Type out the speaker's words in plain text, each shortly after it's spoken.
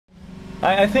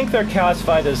I think they're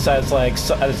classified as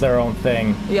their own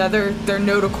thing. Yeah, they're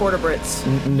notochordabrates.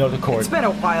 Notochord. It's been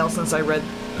a while since I read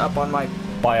up on my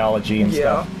biology and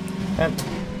stuff. And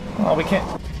well, we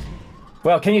can't.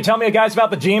 Well, can you tell me guys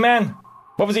about the G-Man?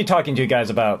 What was he talking to you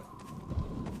guys about?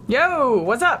 Yo,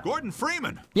 what's up? Gordon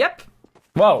Freeman. Yep.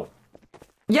 Whoa.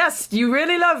 Yes, you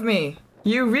really love me.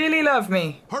 You really love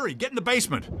me. Hurry, get in the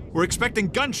basement. We're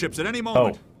expecting gunships at any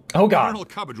moment. Oh God. Colonel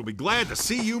Cubbage will be glad to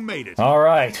see you made it. All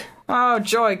right. Oh,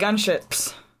 joy,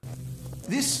 gunships.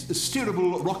 This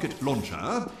steerable rocket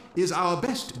launcher is our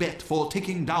best bet for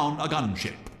taking down a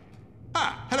gunship.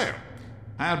 Ah, hello.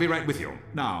 I'll be right with you.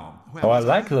 Now, oh, I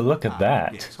like the look of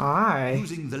that. Yes. Aye.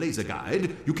 Using the laser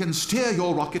guide, you can steer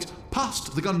your rocket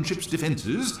past the gunship's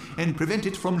defenses and prevent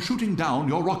it from shooting down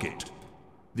your rocket.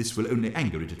 This will only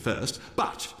anger it at first,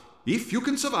 but if you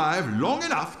can survive long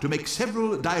enough to make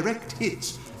several direct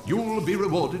hits, you'll be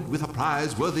rewarded with a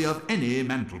prize worthy of any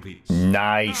mantelpiece.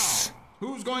 Nice. Now,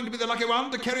 who's going to be the lucky one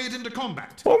to carry it into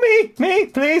combat? Oh, me,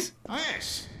 please. Ah,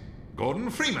 yes. Gordon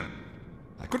Freeman.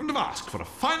 I couldn't have asked for a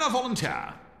finer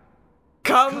volunteer.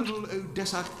 Come. Colonel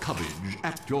Odessa Cubbage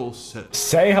at your service.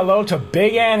 Say hello to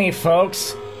Big Annie,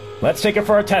 folks. Let's take her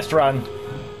for a test run.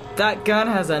 That gun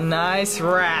has a nice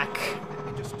rack.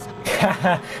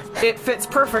 It fits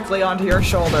perfectly onto your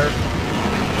shoulder.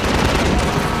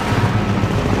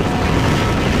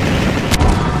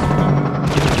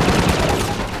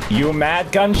 You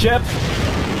mad, gunship?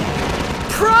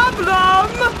 Problem!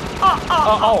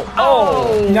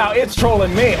 Oh! Now it's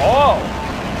trolling me. Oh!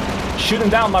 Shooting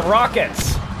down my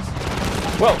rockets.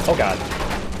 Whoa! Oh God!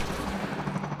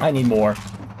 I need more.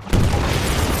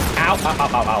 Ow! Ow! Ow!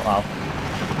 Ow! Ow! Ow!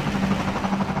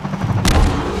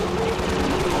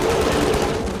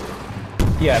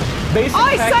 Yeah, basically.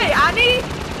 I say, Annie!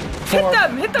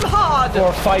 Hit them hard!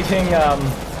 For fighting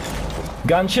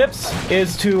gunships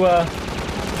is to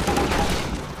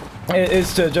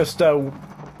just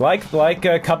like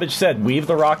Cubbage said, weave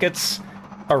the rockets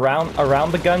around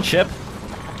the gunship,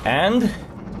 and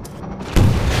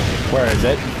where is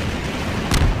it?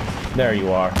 There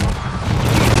you are.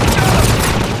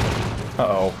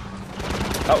 Uh-oh.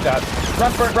 Oh God!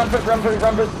 Run for it! Run for it! Run for it!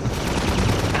 Run for it!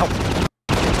 Ow!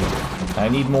 I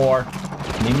need more.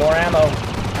 Need more ammo.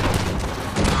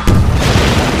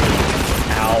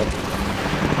 Ow.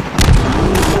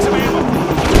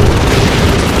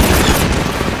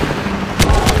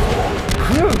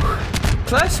 Whew.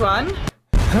 Close one.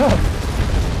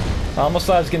 I almost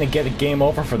thought I was gonna get a game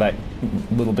over for that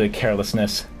little bit of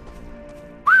carelessness.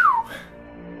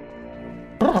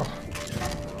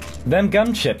 Them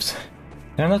gunships.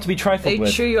 They're not to be trifled with.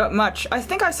 They chew you up much. I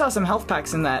think I saw some health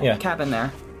packs in that cabin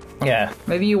there. Yeah.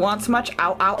 Maybe you want so much?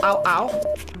 Ow, ow, ow, ow.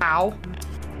 Ow.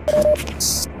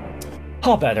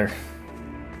 All better.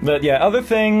 But yeah, other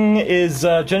thing is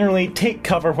generally take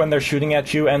cover when they're shooting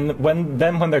at you, and when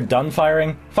they're done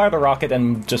firing, fire the rocket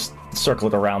and just circle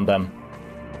it around them.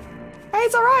 Hey,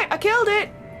 it's alright, I killed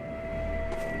it!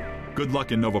 Good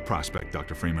luck in Nova Prospect,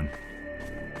 Dr. Freeman.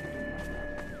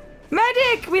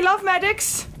 Medic! We love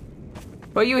medics!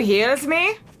 Will you heal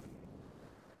me?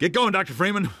 Get going, Dr.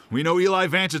 Freeman. We know Eli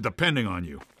Vance is depending on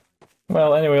you.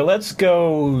 Well, anyway, let's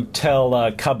go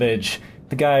tell Cubbage,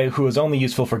 the guy who was only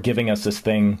useful for giving us this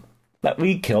thing, that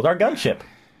we killed our gunship.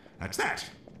 That's that.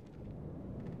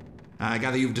 I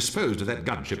gather you've disposed of that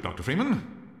gunship, Dr. Freeman.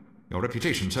 Your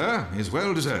reputation, sir, is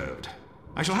well deserved.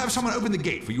 I shall have someone open the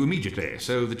gate for you immediately,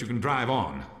 so that you can drive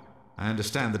on. I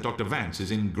understand that Dr. Vance is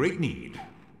in great need.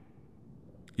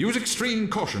 Use extreme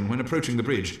caution when approaching the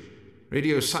bridge.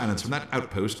 Radio silence from that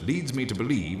outpost leads me to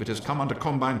believe it has come under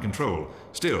Combine control.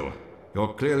 Still,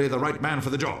 you're clearly the right man for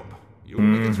the job. You'll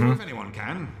make it through if anyone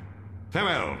can.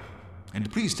 Farewell. And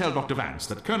please tell Dr. Vance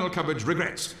that Colonel Cubbage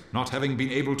regrets not having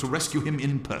been able to rescue him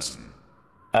in person.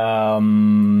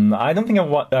 I don't think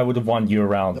I would have wanted you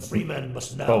around. The Freeman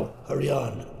must now hurry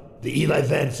on. The Eli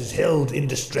Vance is held in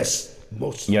distress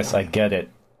most Yes, time. I get it.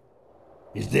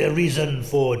 Is there reason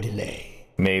for delay?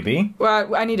 Maybe.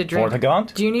 Well, I need a drink.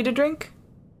 Vortigaunt? Do you need a drink?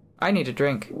 I need a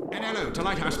drink. NLO to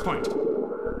Lighthouse Point.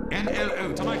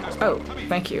 NLO to Lighthouse Point. Oh, Come in.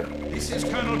 thank you. This is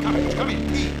Colonel Cubbage. Come in,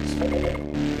 please. That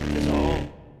is all.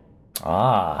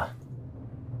 Ah.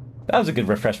 That was a good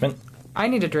refreshment. I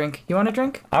need a drink. You want a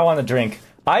drink? I want a drink.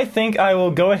 I think I will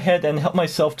go ahead and help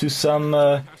myself to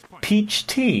some peach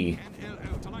tea.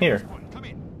 Here.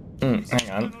 Hang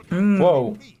on.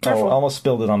 Whoa. Careful. Oh, I almost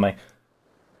spilled it on my...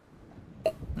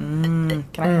 Can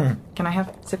I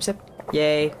have sip?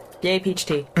 Yay. Yay, peach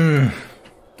tea.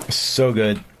 So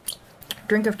good.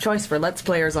 Drink of choice for Let's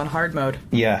Players on hard mode.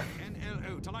 Yeah.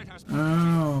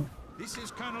 Oh. This is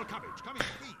Colonel Cubbage. Come in,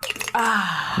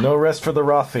 please. No rest for the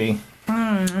Rothie.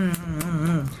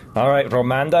 Alright,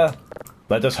 Romanda.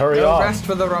 Let us hurry No on. rest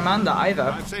for the Romanda either.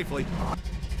 Drive safely.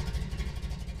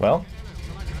 Well.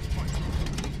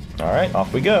 Alright,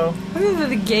 off we go. Look at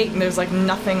the gate and there's like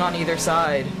nothing on either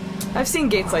side. I've seen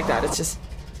gates like that. It's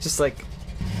just like,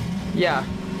 yeah.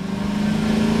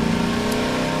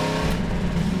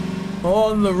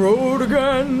 On the road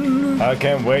again. I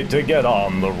can't wait to get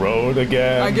on the road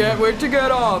again. I can't wait to get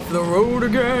off the road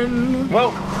again.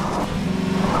 Well.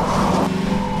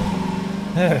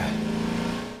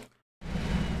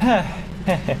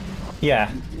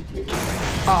 Yeah.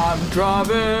 I'm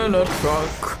driving a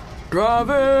truck.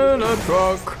 Driving a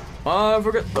truck. I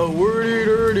forget the wordy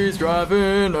dirty's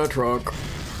driving a truck.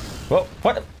 Well,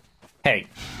 what? Hey.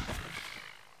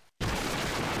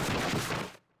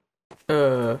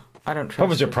 I don't trust What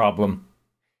was your you. problem?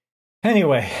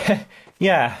 Anyway,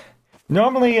 yeah.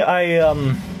 Normally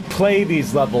I play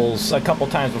these levels a couple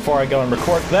times before I go and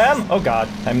record them. Oh god,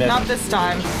 I missed. Not this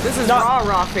time. This is Not-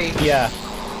 raw, Rafi. Yeah.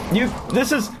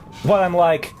 This is what I'm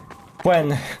like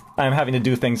when I'm having to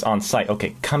do things on site.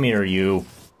 Okay, come here, you.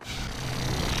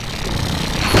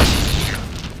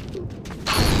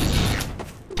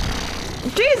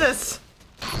 Jesus!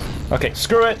 Okay,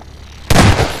 screw it.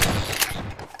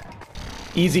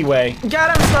 Easy way. Get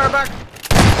him, Starbuck!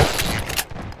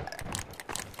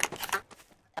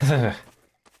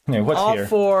 Hey, what's All here?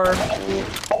 for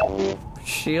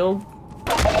shield.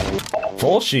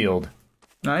 Full shield.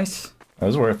 Nice. That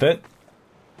was worth it.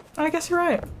 I guess you're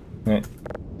right. Right.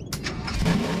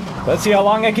 Let's see how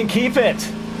long I can keep it.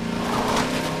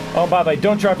 Oh, by the way,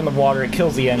 don't drive in the water. It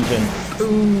kills the engine.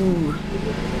 Ooh.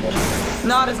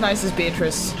 Not as nice as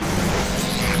Beatrice.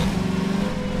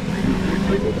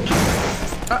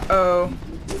 Uh-oh.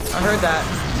 I heard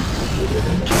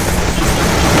that.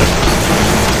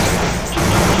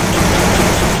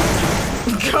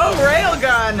 Go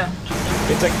railgun!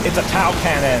 It's a Tau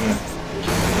cannon.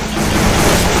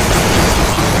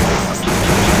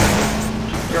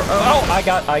 Oh, I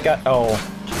got, oh.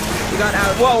 You got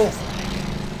out. Whoa!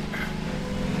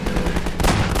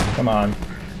 Come on.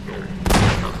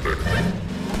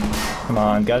 Come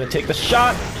on, gotta take the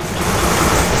shot!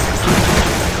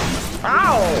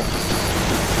 Ow!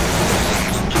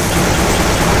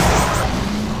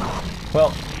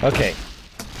 Well, okay.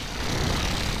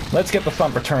 Let's get the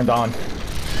thumper turned on.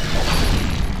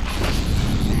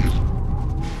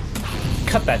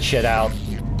 Cut that shit out.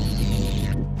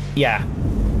 Yeah.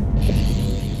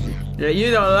 Yeah,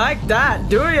 you don't like that,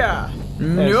 do ya?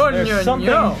 There's something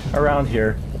around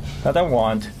here that I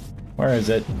want. Where is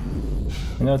it?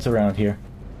 I know it's around here.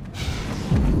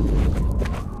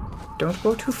 Don't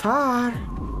go too far.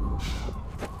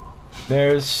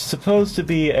 There's supposed to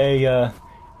be a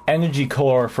energy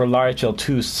core for Large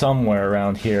L2 somewhere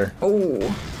around here. Oh.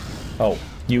 Oh,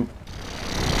 you.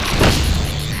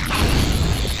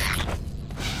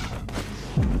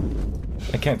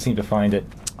 I can't seem to find it.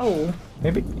 Oh.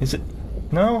 Maybe, is it?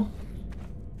 No?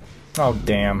 Oh,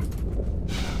 damn.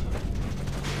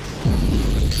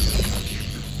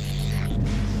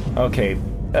 Okay,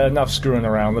 enough screwing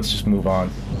around, let's just move on.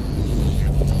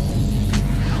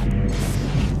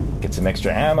 Get some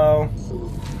extra ammo.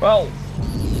 Well!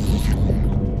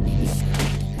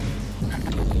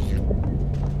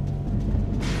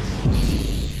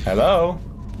 Hello?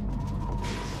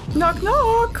 Knock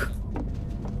knock!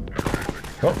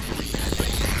 Oh.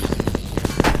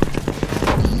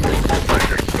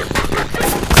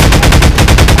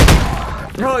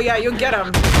 Oh yeah, you get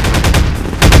him.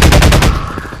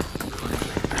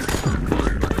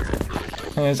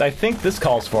 As I think this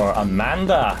calls for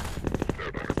Amanda.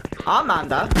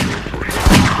 Amanda?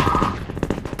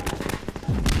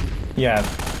 Yeah,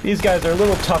 these guys are a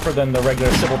little tougher than the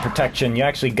regular civil protection. You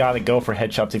actually gotta go for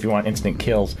headshots if you want instant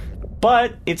kills.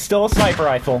 But it's still a sniper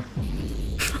rifle.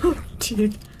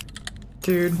 Dude.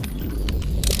 Dude.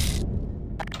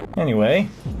 Anyway,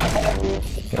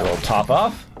 get a little top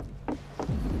off.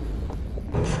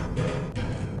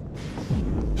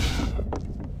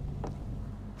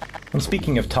 And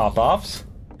speaking of top offs,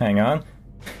 hang on.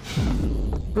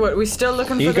 What, we still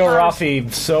looking for the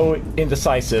GgoRondie, so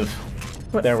indecisive.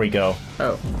 What? There we go.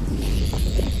 Oh.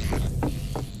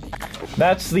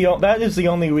 That is the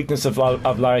only weakness of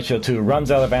Larisho 2.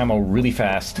 Runs out of ammo really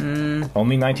fast.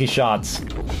 Only 90 shots.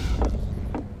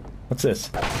 What's this?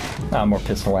 Ah, more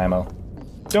pistol ammo.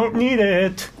 Don't need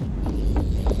it!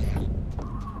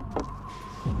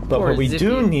 But Poor what we Zippy.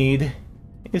 do need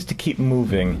is to keep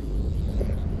moving.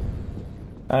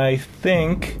 I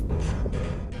think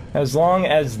as long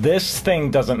as this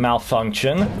thing doesn't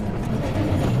malfunction.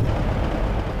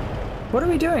 What are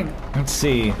we doing? Let's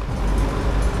see.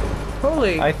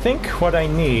 Holy. I think what I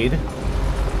need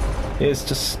is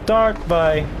to start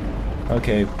by...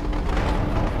 Okay.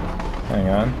 Hang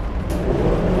on.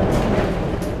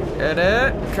 Get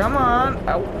it. Come on.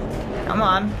 Oh. Come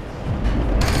on.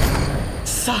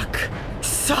 Suck.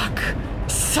 Suck.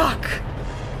 Suck.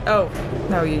 Oh.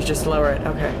 No, you just lower it.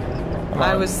 Okay.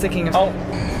 I was thinking of...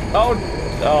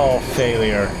 Oh,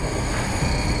 failure.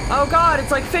 Oh god,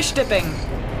 it's like fish dipping.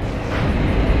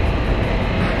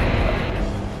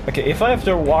 Okay, if I have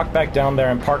to walk back down there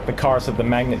and park the car so the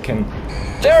magnet can...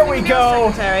 There we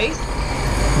go! Secretary.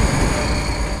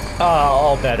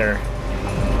 All better.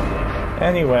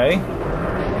 Anyway,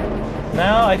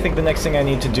 now I think the next thing I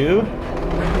need to do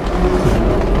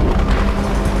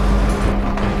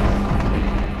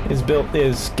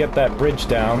is get that bridge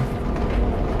down.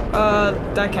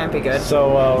 That can't be good.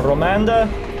 So, Romanda,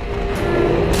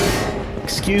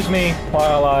 excuse me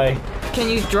while I... Can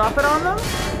you drop it on them?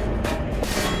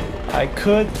 I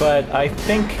could, but I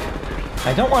think...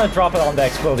 I don't want to drop it on the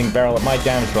exploding barrel, it might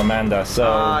damage Romanda, so...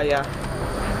 Yeah.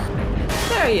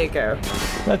 There you go.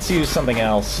 Let's use something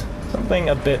else. Something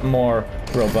a bit more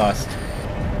robust.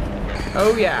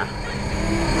 Oh yeah.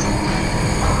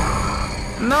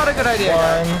 Not a good idea.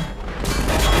 One.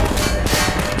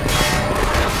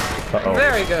 Uh-oh.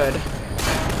 Very good.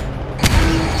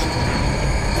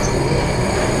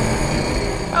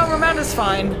 Oh, Romanda's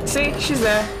fine. See? She's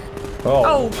there. Oh,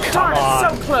 Oh, darn come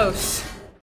on. it, so close.